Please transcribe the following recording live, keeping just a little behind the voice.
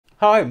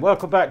Hi and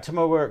welcome back to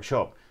my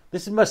workshop.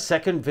 This is my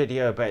second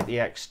video about the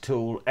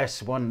xTool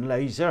S1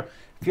 Laser.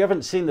 If you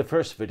haven't seen the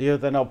first video,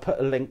 then I'll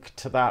put a link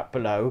to that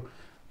below.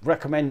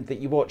 Recommend that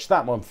you watch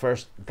that one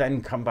first,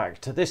 then come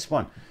back to this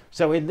one.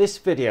 So in this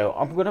video,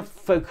 I'm going to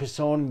focus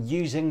on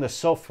using the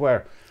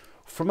software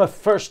from a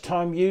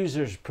first-time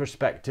user's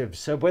perspective.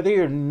 So whether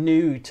you're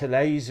new to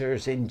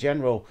lasers in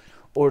general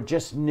or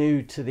just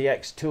new to the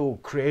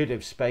xTool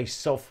Creative Space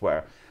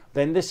software,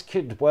 then this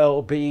could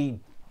well be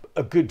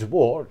a good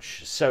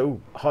watch,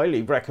 so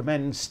highly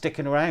recommend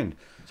sticking around.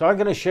 So I'm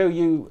going to show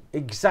you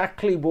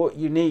exactly what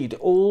you need,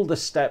 all the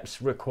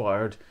steps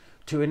required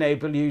to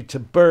enable you to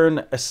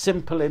burn a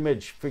simple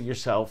image for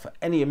yourself,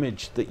 any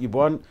image that you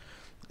want,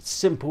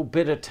 simple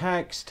bit of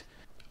text,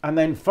 and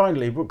then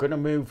finally we're going to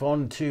move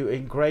on to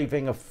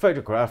engraving a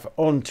photograph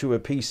onto a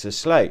piece of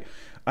slate.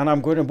 And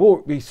I'm going to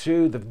walk you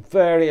through the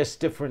various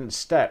different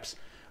steps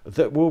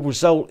that will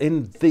result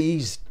in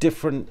these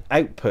different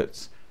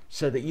outputs,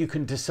 so that you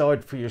can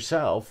decide for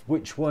yourself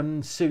which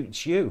one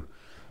suits you.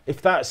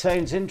 If that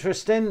sounds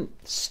interesting,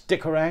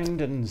 stick around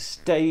and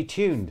stay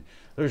tuned.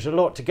 There's a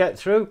lot to get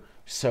through,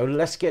 so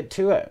let's get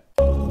to it.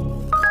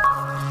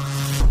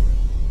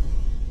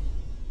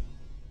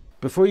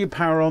 Before you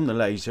power on the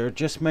laser,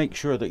 just make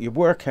sure that your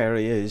work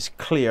area is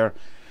clear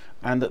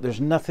and that there's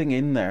nothing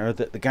in there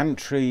that the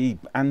gantry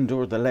and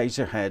or the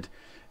laser head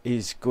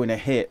is going to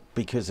hit,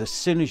 because as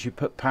soon as you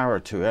put power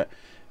to it,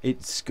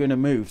 it's going to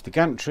move the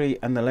gantry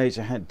and the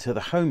laser head to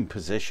the home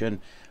position,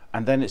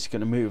 and then it's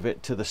going to move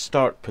it to the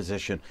start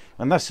position.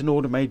 And that's an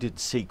automated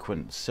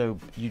sequence, so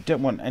you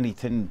don't want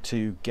anything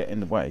to get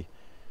in the way.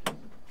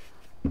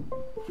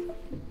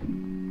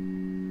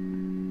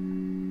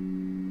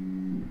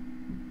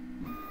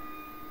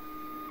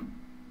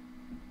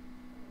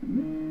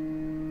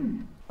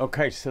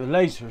 Okay, so the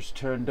laser's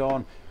turned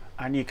on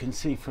and you can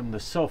see from the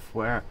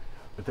software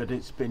that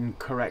it's been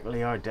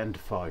correctly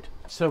identified.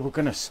 So we're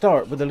going to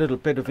start with a little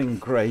bit of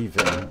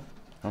engraving.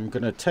 I'm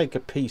going to take a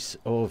piece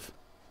of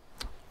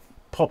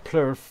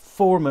poplar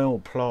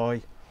 4mm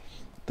ply.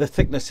 The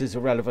thickness is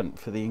irrelevant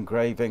for the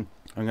engraving.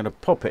 I'm going to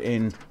pop it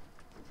in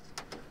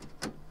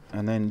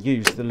and then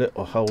use the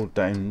little hold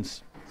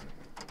downs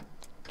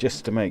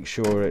just to make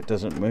sure it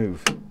doesn't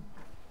move.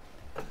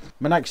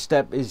 My next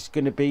step is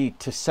going to be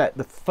to set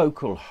the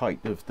focal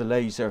height of the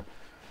laser.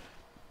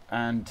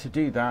 And to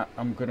do that,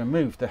 I'm going to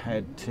move the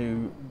head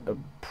to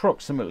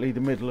approximately the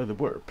middle of the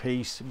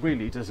workpiece.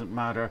 Really doesn't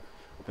matter.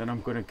 Then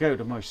I'm going to go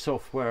to my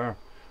software,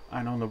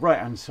 and on the right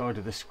hand side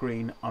of the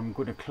screen I'm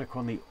going to click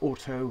on the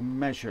auto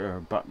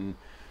measure button.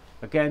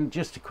 Again,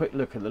 just a quick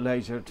look at the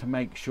laser to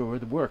make sure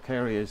the work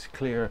area is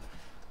clear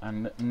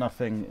and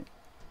nothing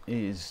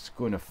is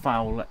going to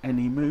foul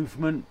any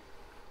movement.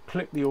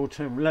 Click the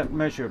auto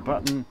measure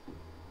button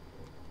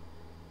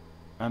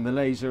and the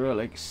laser will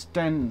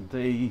extend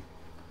the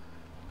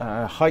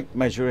height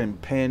measuring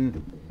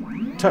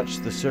pin, touch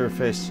the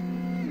surface,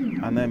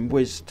 and then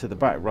whiz to the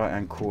back right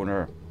hand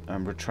corner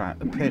and retract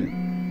the pin.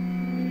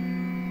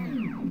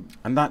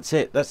 And that's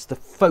it. That's the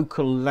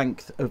focal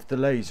length of the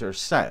laser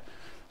set,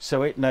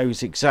 so it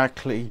knows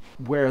exactly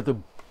where the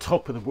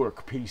top of the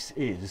workpiece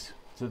is.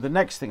 So the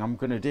next thing I'm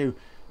going to do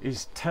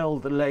is tell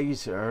the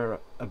laser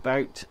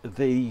about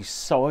the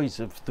size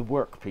of the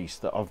workpiece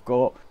that I've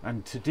got,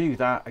 and to do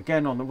that,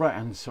 again on the right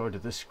hand side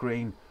of the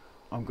screen,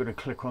 I'm going to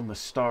click on the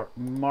start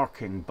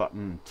marking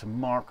button to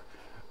mark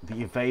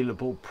the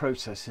available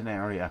processing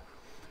area.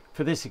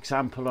 For this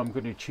example, I'm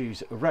going to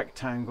choose a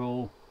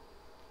rectangle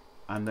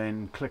and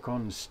then click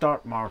on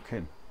start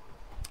marking.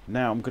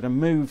 Now I'm going to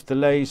move the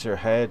laser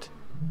head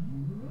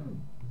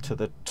to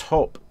the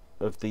top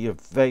of the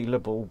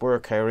available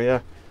work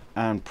area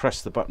and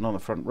press the button on the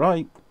front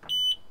right.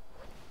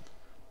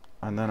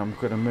 And then I'm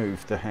going to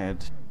move the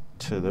head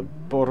to the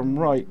bottom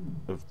right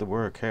of the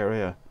work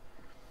area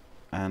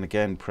and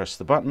again press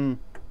the button.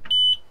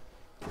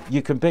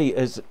 You can be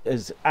as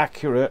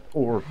accurate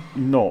or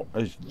not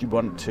as you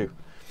want to,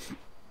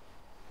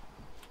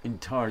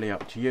 entirely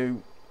up to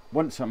you.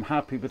 Once I'm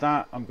happy with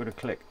that, I'm going to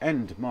click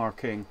end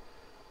marking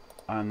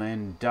and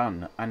then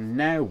done. And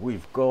now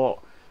we've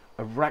got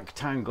a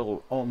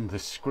rectangle on the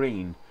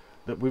screen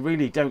that we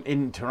really don't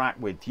interact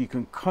with. You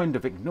can kind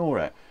of ignore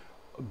it,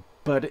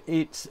 but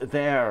it's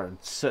there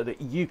so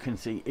that you can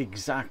see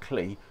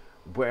exactly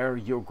where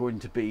you're going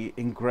to be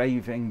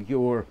engraving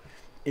your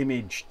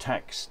image,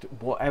 text,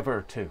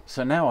 whatever to.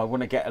 So now I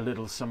want to get a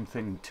little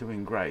something to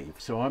engrave.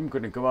 So I'm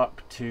going to go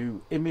up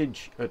to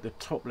image at the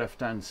top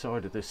left hand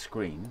side of the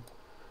screen,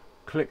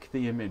 click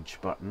the image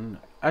button.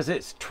 As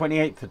it's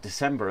 28th of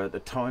December at the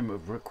time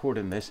of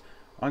recording this,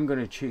 I'm going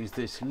to choose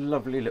this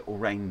lovely little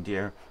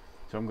reindeer.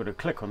 So I'm going to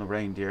click on the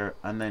reindeer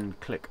and then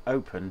click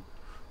open,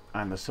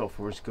 and the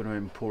software is going to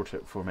import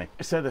it for me.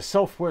 So the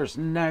software's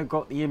now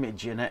got the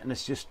image in it and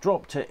it's just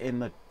dropped it in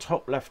the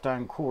top left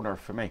hand corner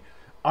for me.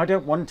 I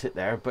don't want it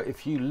there, but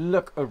if you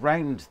look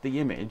around the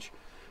image,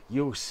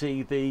 you'll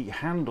see the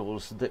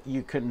handles that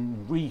you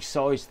can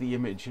resize the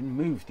image and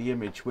move the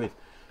image with.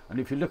 And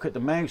if you look at the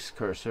mouse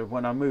cursor,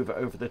 when I move it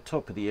over the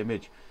top of the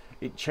image,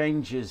 it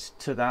changes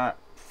to that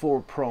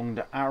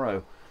 4-pronged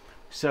arrow.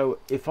 So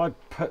if I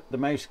put the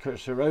mouse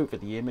cursor over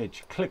the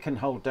image, click and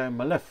hold down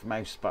my left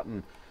mouse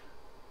button,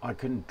 I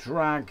can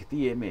drag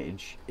the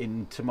image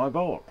into my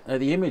board. Now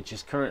the image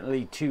is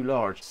currently too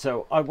large,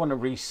 so I want to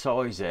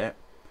resize it.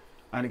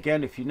 And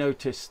again, if you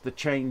notice the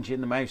change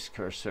in the mouse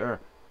cursor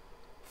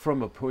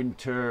from a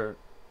pointer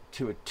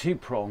to a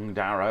 2-pronged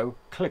arrow,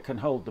 click and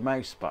hold the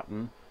mouse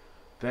button,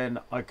 then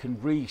I can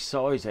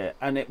resize it,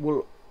 and it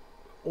will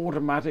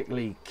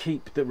automatically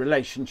keep the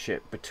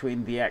relationship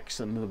between the X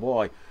and the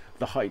Y,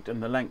 the height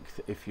and the length,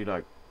 if you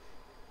like.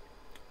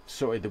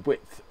 Sorry, the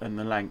width and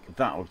the length.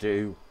 That'll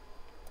do,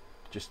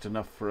 just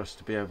enough for us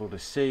to be able to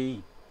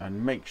see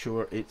and make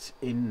sure it's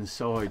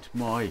inside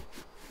my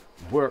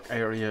work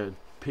area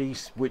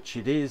piece, which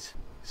it is.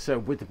 So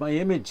with my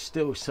image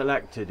still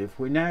selected, if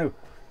we now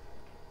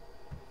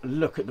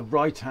look at the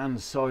right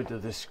hand side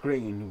of the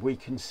screen, we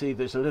can see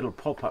there's a little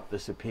pop-up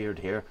that's appeared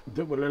here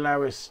that will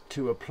allow us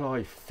to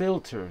apply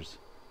filters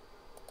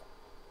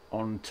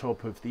on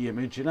top of the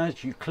image. And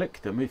as you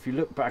click them, if you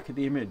look back at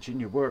the image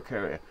in your work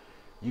area,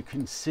 you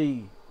can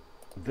see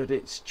that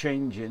it's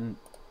changing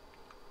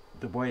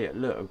the way it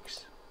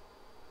looks.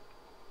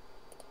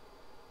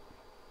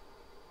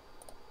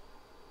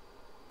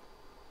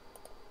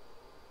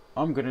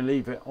 I'm going to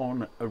leave it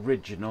on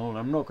original.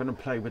 I'm not going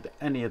to play with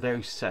any of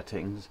those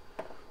settings.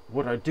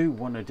 What I do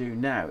want to do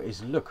now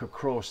is look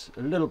across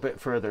a little bit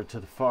further to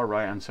the far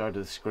right hand side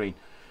of the screen,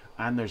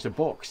 and there's a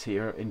box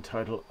here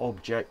entitled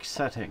Object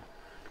Setting.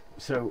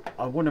 So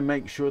I want to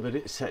make sure that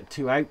it's set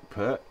to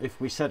output. If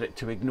we set it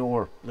to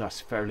ignore,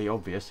 that's fairly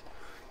obvious.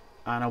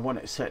 And I want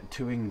it set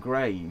to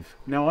engrave.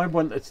 Now I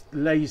want the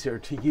laser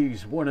to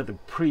use one of the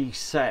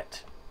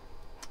preset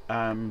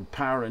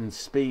power and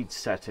speed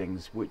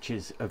settings, which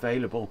is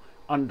available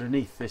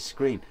underneath this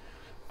screen.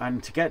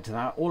 And to get to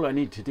that, all I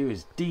need to do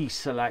is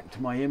deselect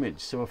my image.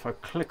 So if I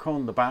click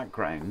on the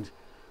background,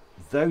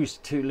 those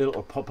two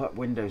little pop-up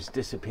windows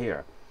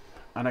disappear,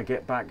 and I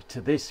get back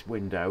to this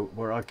window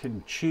where I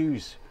can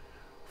choose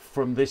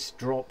from this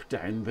drop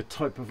down the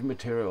type of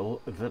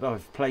material that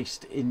I've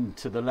placed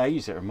into the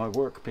laser, my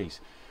workpiece.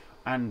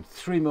 And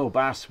 3mm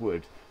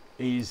basswood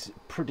is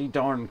pretty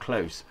darn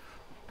close.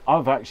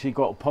 I've actually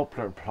got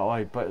poplar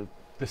ply, but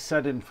the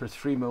setting for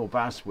 3mm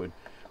basswood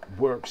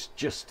works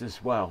just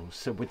as well.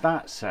 So with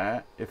that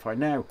set, if I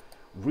now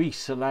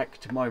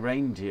reselect my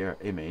reindeer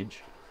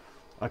image,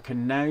 I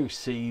can now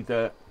see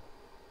that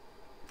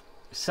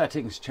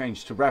settings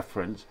change to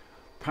reference,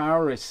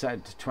 power is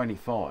set to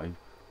 25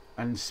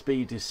 and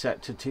speed is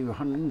set to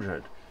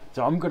 200.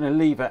 So I'm going to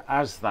leave it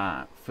as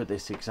that for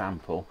this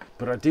example,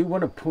 but I do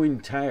want to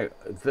point out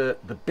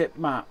that the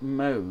bitmap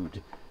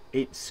mode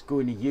it's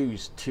going to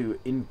use to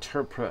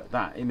interpret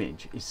that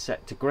image is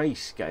set to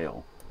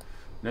grayscale.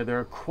 Now there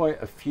are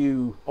quite a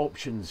few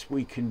options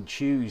we can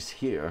choose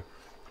here,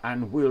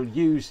 and we'll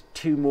use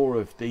 2 more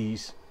of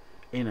these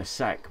in a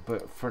sec,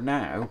 but for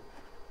now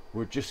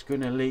we're just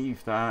going to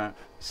leave that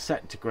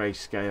set to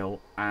grayscale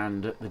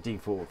and at the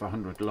default of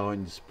 100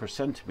 lines per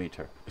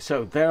centimeter.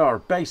 So there are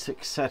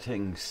basic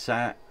settings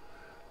set.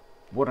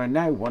 What I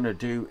now want to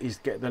do is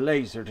get the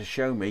laser to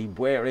show me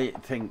where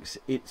it thinks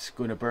it's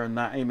going to burn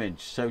that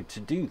image. So to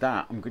do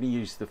that, I'm going to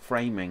use the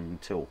framing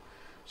tool.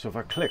 So if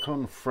I click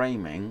on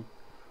framing,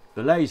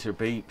 the laser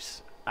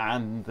beeps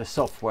and the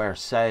software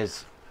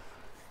says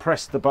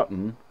press the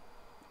button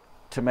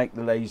to make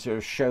the laser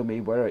show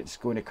me where it's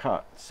going to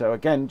cut. So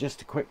again,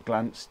 just a quick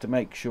glance to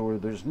make sure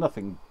there's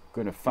nothing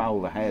going to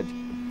foul the head.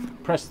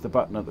 Press the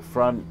button at the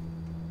front,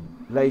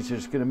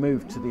 laser's going to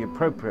move to the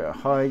appropriate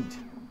height,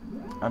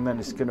 and then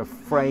it's going to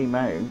frame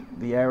out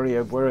the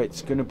area where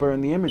it's going to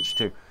burn the image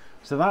to.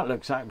 So that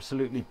looks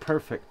absolutely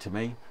perfect to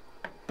me.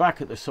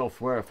 Back at the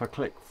software, if I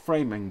click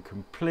framing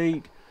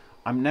complete,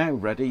 I'm now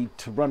ready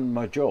to run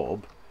my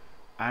job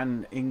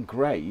and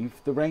engrave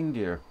the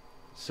reindeer.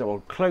 So I'll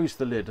close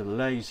the lid of the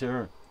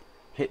laser,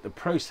 hit the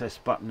process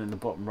button in the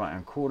bottom right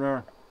hand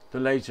corner. The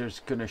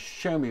laser's going to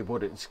show me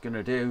what it's going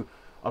to do.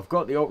 I've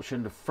got the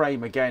option to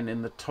frame again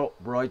in the top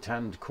right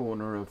hand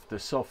corner of the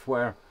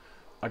software.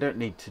 I don't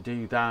need to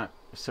do that,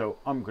 so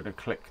I'm going to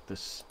click the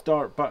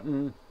start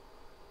button.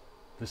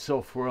 The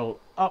software will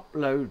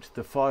upload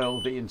the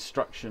file, the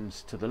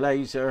instructions to the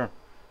laser,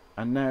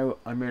 and now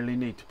I merely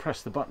need to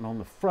press the button on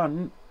the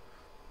front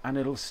and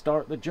it'll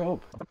start the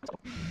job.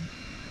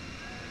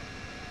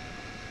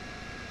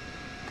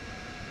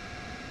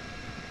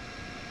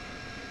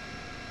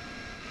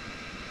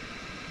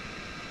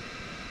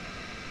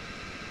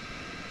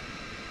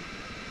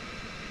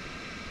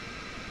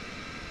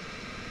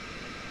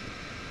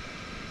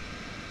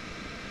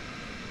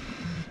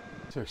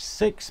 So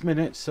 6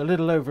 minutes, a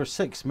little over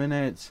 6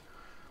 minutes,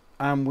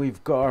 and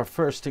we've got our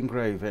first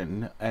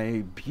engraving,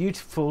 a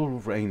beautiful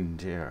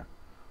reindeer.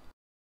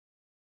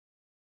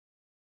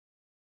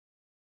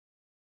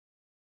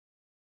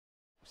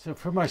 So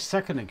for my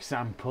second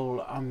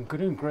example, I'm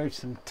going to engrave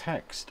some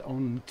text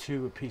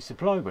onto a piece of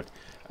plywood,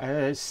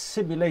 a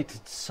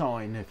simulated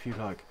sign if you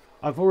like.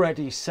 I've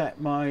already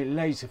set my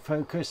laser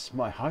focus,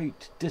 my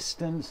height,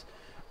 distance,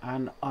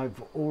 and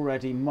I've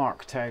already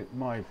marked out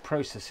my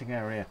processing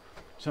area.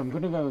 So I'm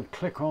going to go and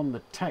click on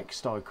the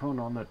text icon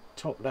on the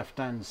top left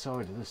hand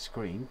side of the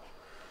screen,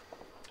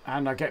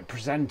 and I get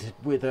presented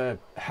with a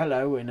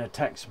hello in a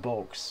text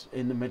box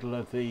in the middle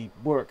of the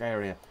work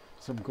area.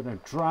 So I'm going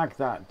to drag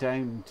that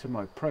down to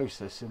my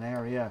processing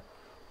area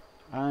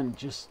and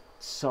just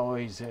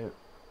size it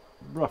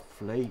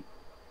roughly.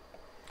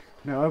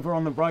 Now over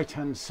on the right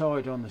hand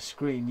side on the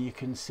screen you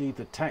can see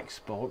the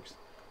text box.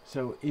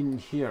 So in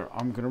here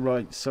I'm going to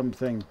write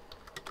something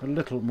a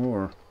little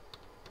more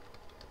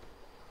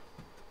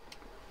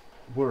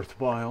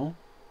worthwhile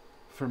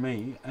for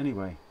me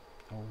anyway.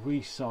 I'll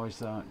resize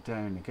that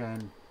down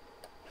again.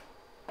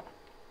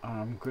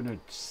 I'm going to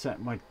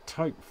set my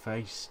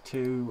typeface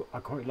to, I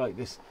quite like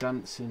this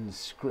dancing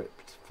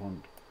script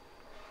font.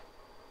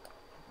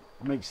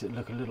 It makes it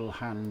look a little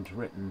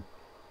handwritten.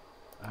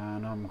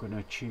 And I'm going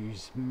to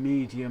choose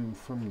medium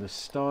from the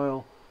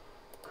style.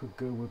 Could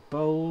go with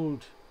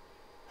bold.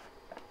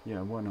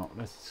 Yeah, why not?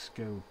 Let's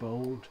go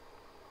bold.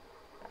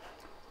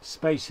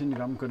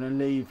 Spacing I'm going to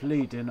leave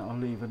leading. I'll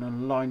leave an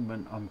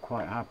alignment I'm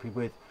quite happy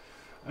with.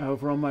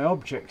 Over on my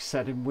object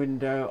setting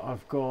window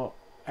I've got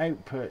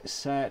output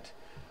set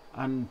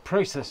and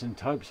processing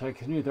type, so I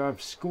can either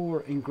have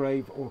score,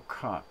 engrave or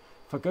cut.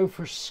 If I go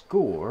for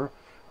score,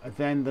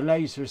 then the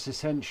laser is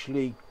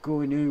essentially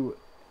going to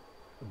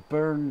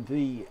burn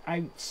the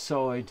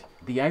outside,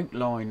 the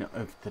outline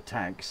of the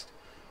text.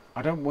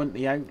 I don't want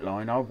the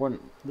outline, I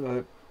want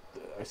the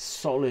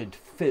solid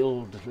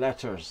filled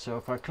letters. So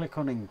if I click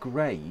on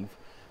engrave,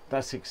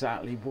 that's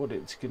exactly what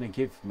it's going to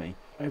give me.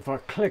 If I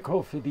click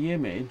off of the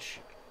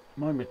image,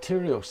 my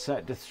material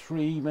set to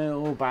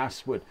 3mm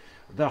basswood.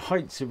 The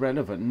height's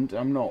irrelevant,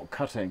 I'm not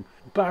cutting.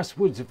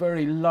 Basswood's a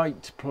very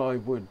light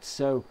plywood,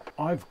 so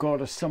I've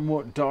got a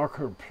somewhat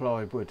darker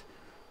plywood.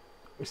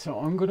 So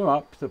I'm going to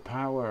up the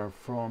power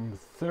from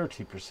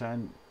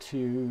 30%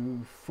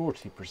 to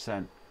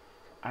 40%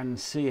 and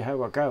see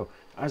how I go.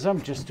 As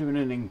I'm just doing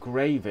an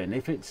engraving,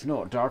 if it's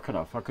not dark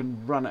enough I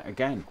can run it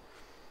again.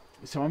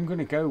 So I'm going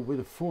to go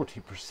with a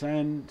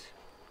 40%.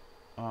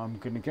 I'm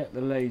going to get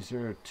the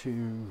laser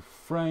to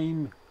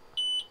frame,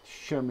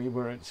 show me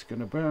where it's going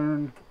to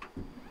burn.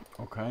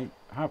 Okay,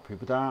 happy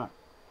with that.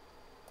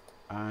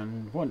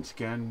 And once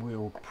again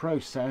we'll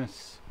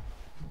process,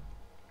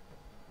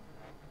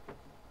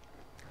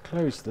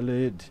 close the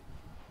lid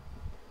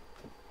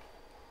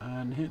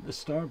and hit the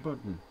start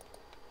button.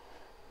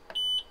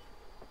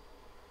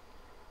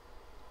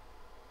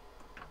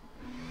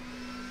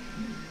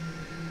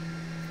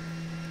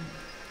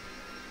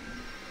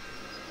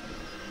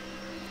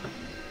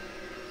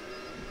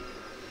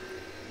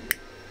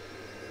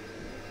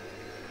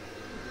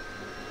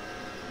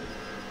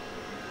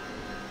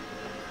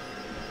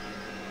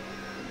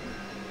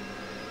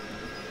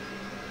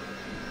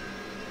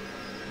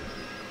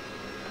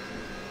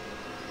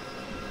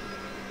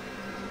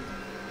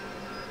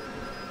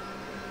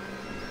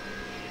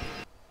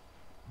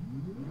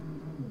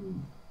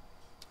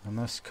 And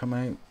that's come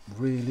out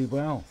really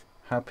well.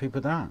 Happy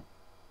with that.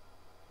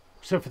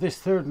 So for this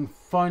third and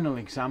final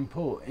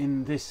example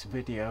in this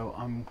video,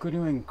 I'm going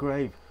to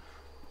engrave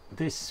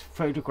this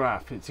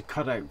photograph. It's a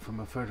cutout from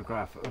a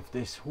photograph of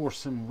this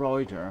horse and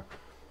rider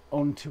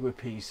onto a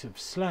piece of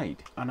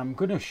slate. And I'm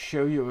going to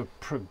show you a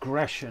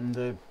progression,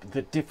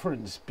 the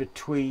difference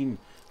between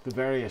the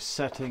various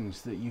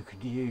settings that you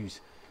could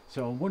use.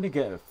 So I want to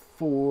get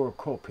 4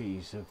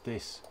 copies of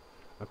this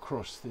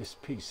across this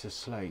piece of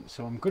slate.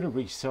 So I'm going to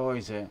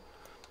resize it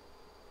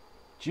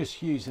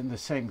just using the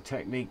same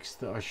techniques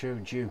that I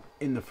showed you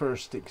in the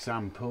first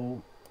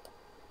example.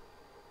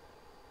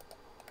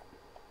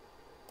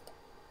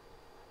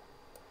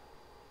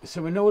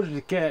 So in order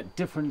to get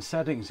different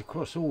settings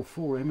across all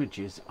 4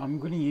 images, I'm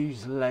going to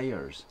use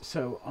layers.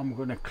 So I'm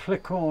going to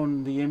click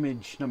on the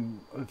image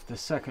of the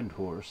second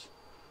horse,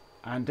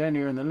 and down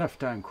here in the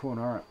left hand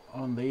corner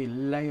on the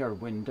layer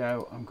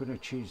window I'm going to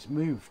choose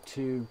move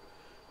to,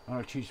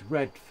 I'll choose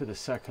red for the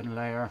second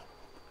layer.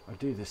 I'll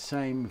do the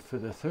same for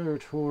the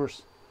third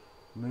horse,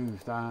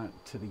 move that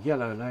to the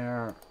yellow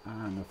layer,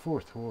 and the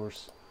fourth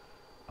horse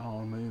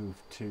I'll move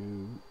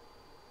to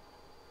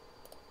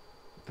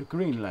the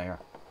green layer.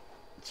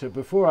 So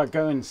before I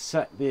go and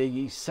set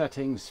the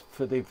settings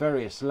for the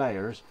various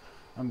layers,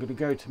 I'm going to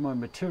go to my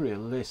material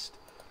list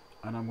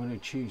and I'm going to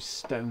choose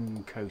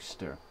stone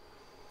coaster.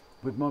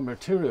 With my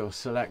material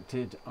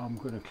selected, I'm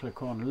going to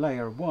click on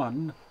layer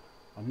 1.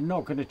 I'm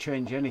not going to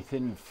change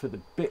anything for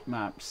the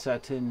bitmap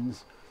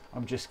settings.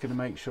 I'm just going to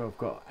make sure I've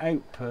got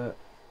output,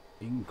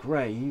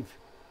 engrave,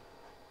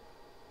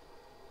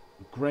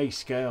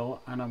 grayscale,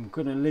 and I'm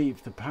going to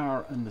leave the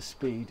power and the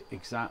speed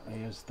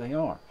exactly as they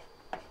are.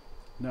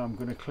 Now I'm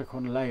going to click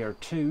on layer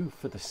 2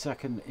 for the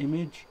second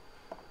image,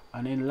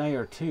 and in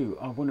layer 2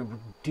 I want to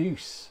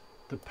reduce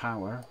the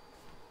power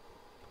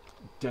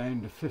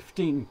down to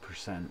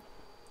 15%.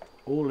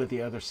 All of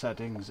the other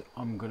settings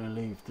I'm going to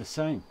leave the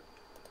same.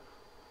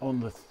 On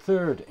the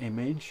third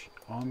image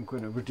I'm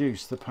going to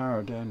reduce the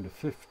power down to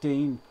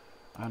 15,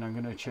 and I'm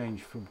going to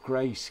change from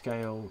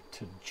grayscale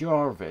to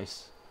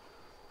Jarvis,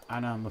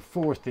 And on the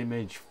fourth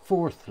image,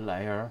 fourth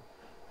layer,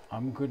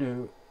 I'm going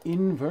to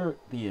invert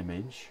the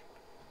image,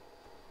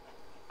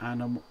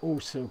 and I'm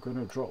also going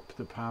to drop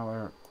the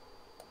power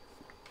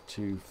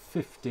to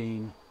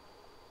 15,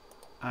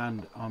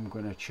 and I'm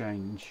going to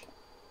change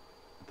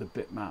the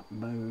bitmap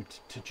mode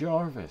to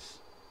Jarvis.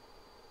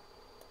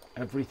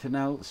 Everything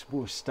else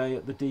will stay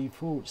at the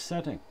default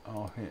setting.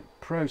 I'll hit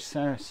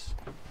process,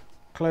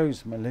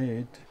 close my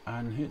lid,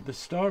 and hit the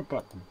start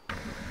button.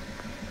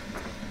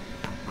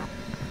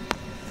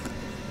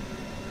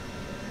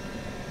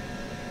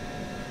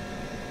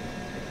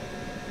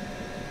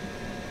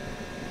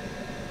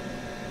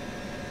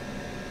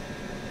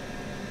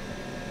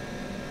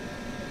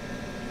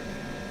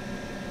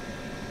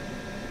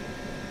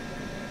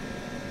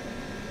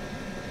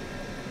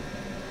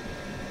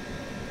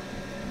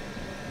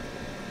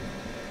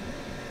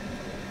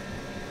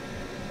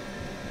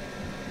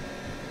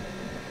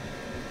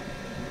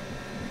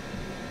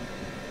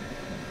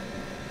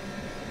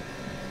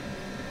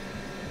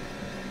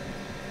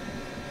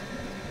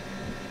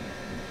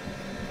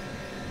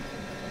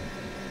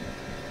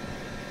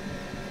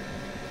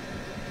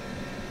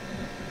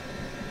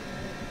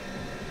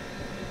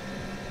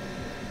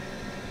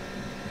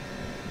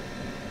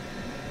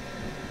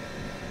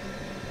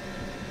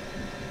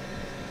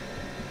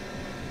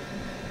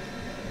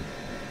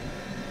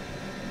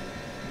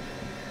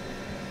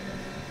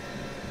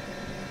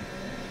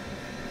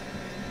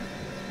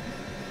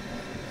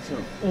 So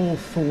all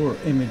 4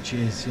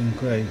 images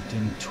engraved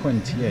in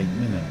 28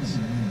 minutes.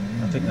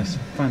 I think that's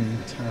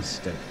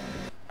fantastic.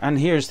 And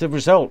here's the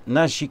result. And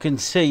as you can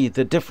see,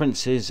 the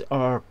differences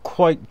are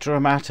quite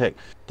dramatic.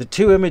 The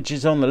 2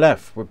 images on the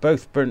left were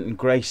both burnt in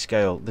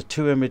grayscale. The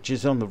 2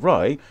 images on the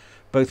right,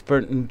 both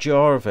burnt in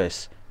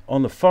Jarvis.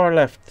 On the far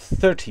left,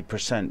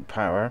 30%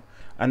 power.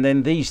 And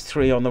then these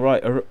 3 on the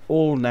right are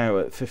all now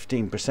at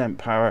 15%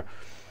 power.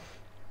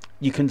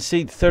 You can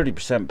see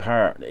 30%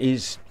 power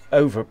is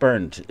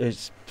overburnt.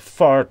 It's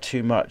far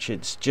too much.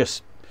 It's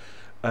just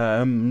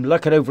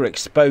like an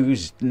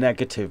overexposed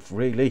negative,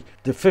 really.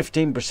 The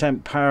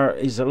 15% power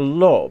is a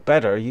lot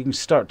better. You can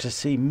start to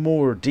see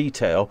more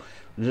detail,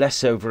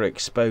 less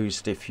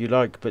overexposed if you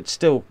like, but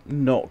still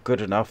not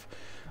good enough.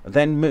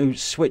 Then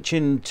switch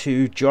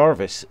into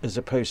Jarvis as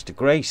opposed to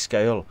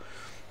grayscale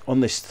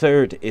on this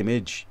 3rd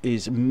image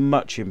is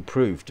much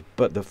improved,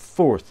 but the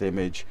fourth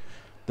image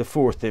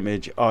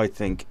I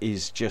think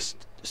is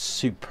just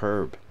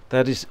superb.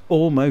 That is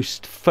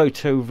almost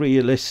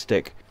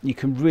photorealistic. You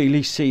can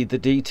really see the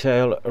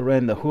detail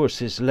around the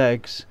horse's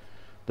legs,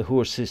 the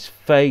horse's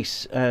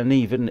face, and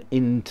even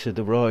into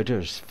the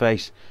rider's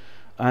face,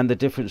 and the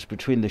difference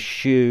between the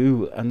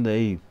shoe and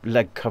the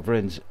leg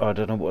coverings. I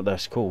don't know what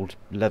that's called.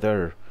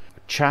 Leather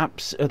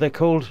chaps, are they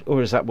called?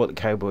 Or is that what the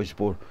cowboys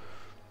wore?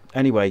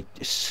 Anyway,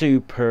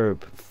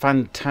 superb,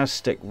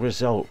 fantastic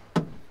result.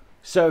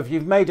 So if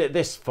you've made it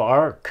this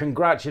far,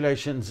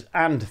 congratulations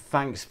and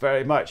thanks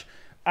very much.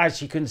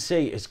 As you can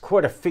see, it's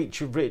quite a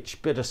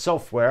feature-rich bit of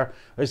software.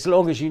 As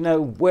long as you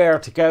know where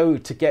to go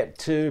to get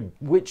to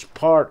which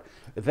part,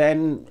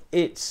 then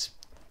it's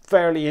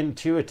fairly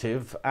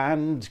intuitive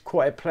and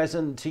quite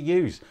pleasant to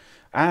use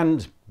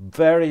and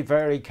very,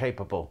 very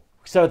capable.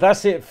 So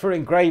that's it for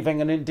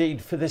engraving and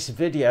indeed for this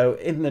video.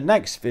 In the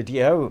next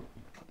video,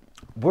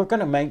 we're going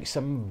to make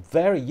some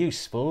very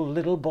useful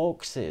little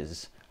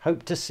boxes.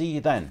 Hope to see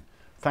you then.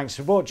 Thanks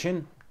for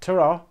watching.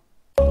 Ta-ra.